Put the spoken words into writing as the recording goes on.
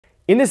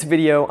In this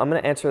video, I'm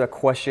going to answer the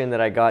question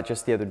that I got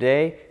just the other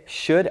day.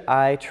 Should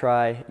I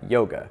try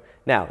yoga?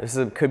 Now,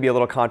 could be a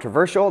little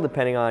controversial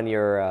depending on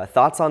your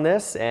thoughts on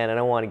this, and I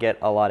don't want to get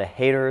a lot of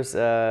haters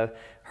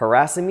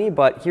harassing me,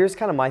 but here's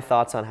kind of my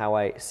thoughts on how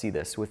I see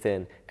this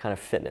within kind of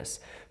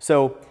fitness.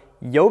 So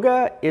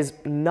yoga is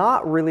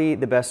not really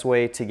the best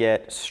way to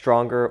get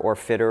stronger or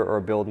fitter or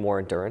build more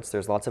endurance.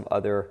 There's lots of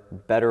other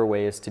better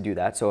ways to do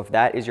that. So if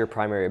that is your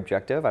primary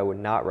objective, I would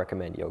not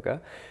recommend yoga.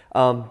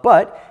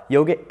 But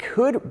yoga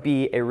could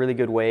be a really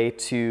good way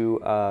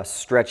to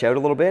stretch out a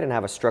little bit and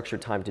have a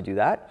structured time to do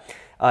that.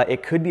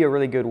 It could be a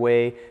really good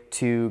way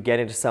to get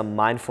into some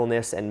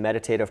mindfulness and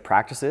meditative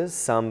practices.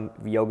 Some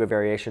yoga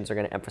variations are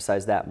going to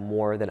emphasize that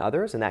more than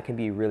others, and that can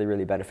be really,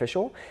 really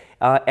beneficial.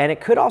 And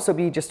it could also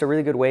be just a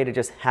really good way to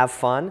just have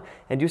fun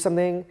and do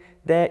something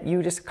that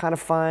you just kind of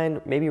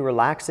find maybe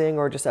relaxing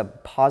or just a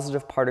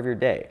positive part of your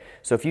day.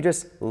 So if you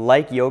just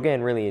like yoga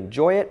and really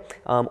enjoy it,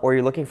 or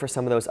you're looking for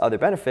some of those other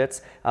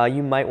benefits,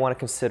 you might want to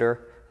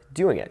consider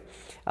doing it.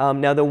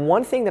 Now, the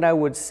one thing that I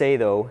would say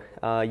though,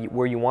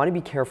 where you want to be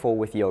careful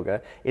with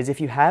yoga is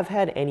if you have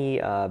had any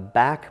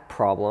back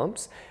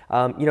problems.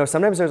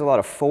 Sometimes there's a lot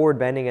of forward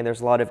bending and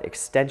there's a lot of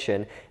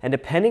extension, and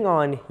depending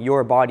on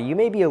your body, you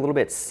may be a little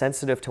bit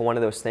sensitive to one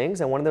of those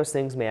things, and one of those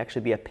things may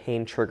actually be a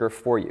pain trigger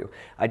for you.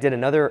 I did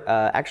another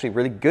actually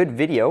really good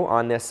video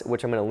on this,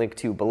 which I'm going to link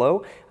to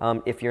below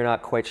if you're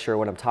not quite sure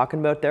what I'm talking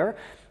about there.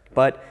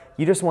 But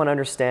you just want to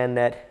understand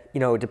that,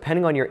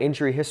 depending on your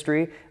injury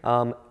history,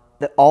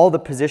 all the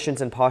positions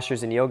and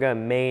postures in yoga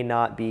may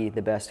not be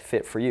the best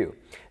fit for you.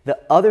 The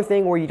other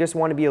thing where you just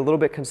want to be a little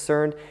bit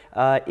concerned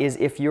is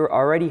if you're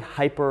already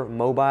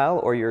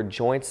hypermobile or your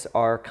joints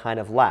are kind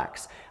of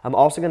lax. I'm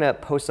also going to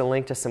post a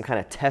link to some kind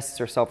of tests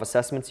or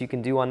self-assessments you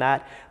can do on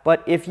that.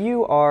 But if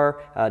you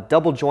are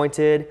double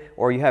jointed,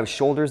 or you have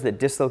shoulders that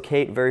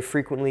dislocate very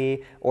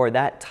frequently, or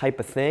that type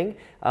of thing,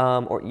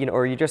 or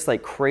you're just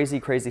like crazy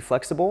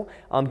flexible,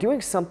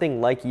 doing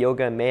something like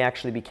yoga may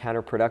actually be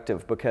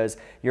counterproductive because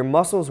your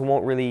muscles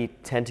won't really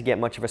tend to get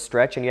much of a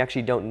stretch, and you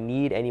actually don't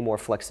need any more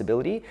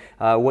flexibility.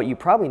 What you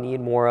probably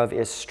need more of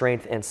is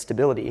strength and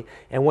stability.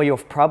 And what you'll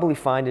probably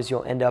find is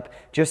you'll end up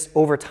just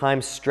over time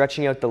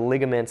stretching out the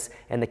ligaments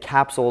and the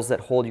capsules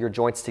that hold your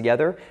joints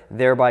together,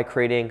 thereby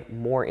creating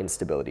more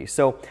instability.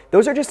 So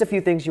those are just a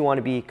few things you want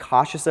to be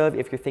cautious of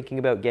if you're thinking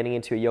about getting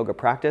into a yoga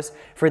practice.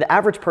 For the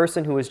average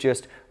person who is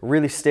just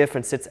really stiff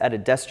and sits at a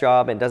desk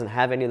job and doesn't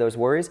have any of those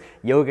worries,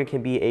 yoga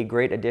can be a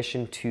great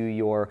addition to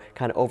your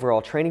kind of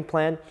overall training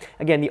plan.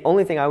 Again, the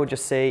only thing I would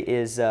just say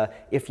is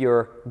if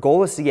your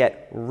goal is to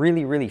get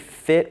really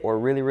fit or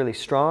really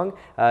strong,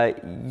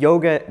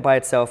 yoga by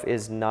itself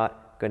is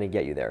not going to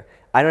get you there.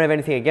 I don't have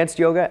anything against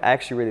yoga. I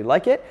actually really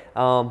like it,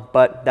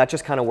 but that's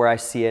just kind of where I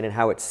see it and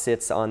how it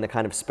sits on the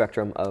kind of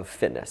spectrum of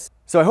fitness.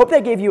 So I hope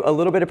that gave you a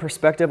little bit of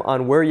perspective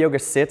on where yoga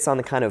sits on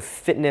the kind of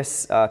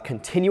fitness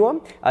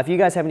continuum. If you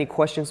guys have any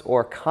questions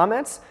or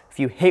comments, if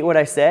you hate what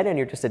I said and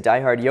you're just a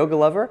diehard yoga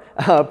lover,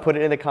 put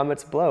it in the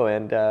comments below,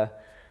 and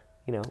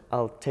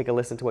I'll take a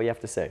listen to what you have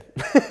to say.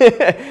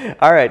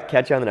 All right,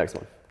 catch you on the next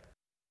one.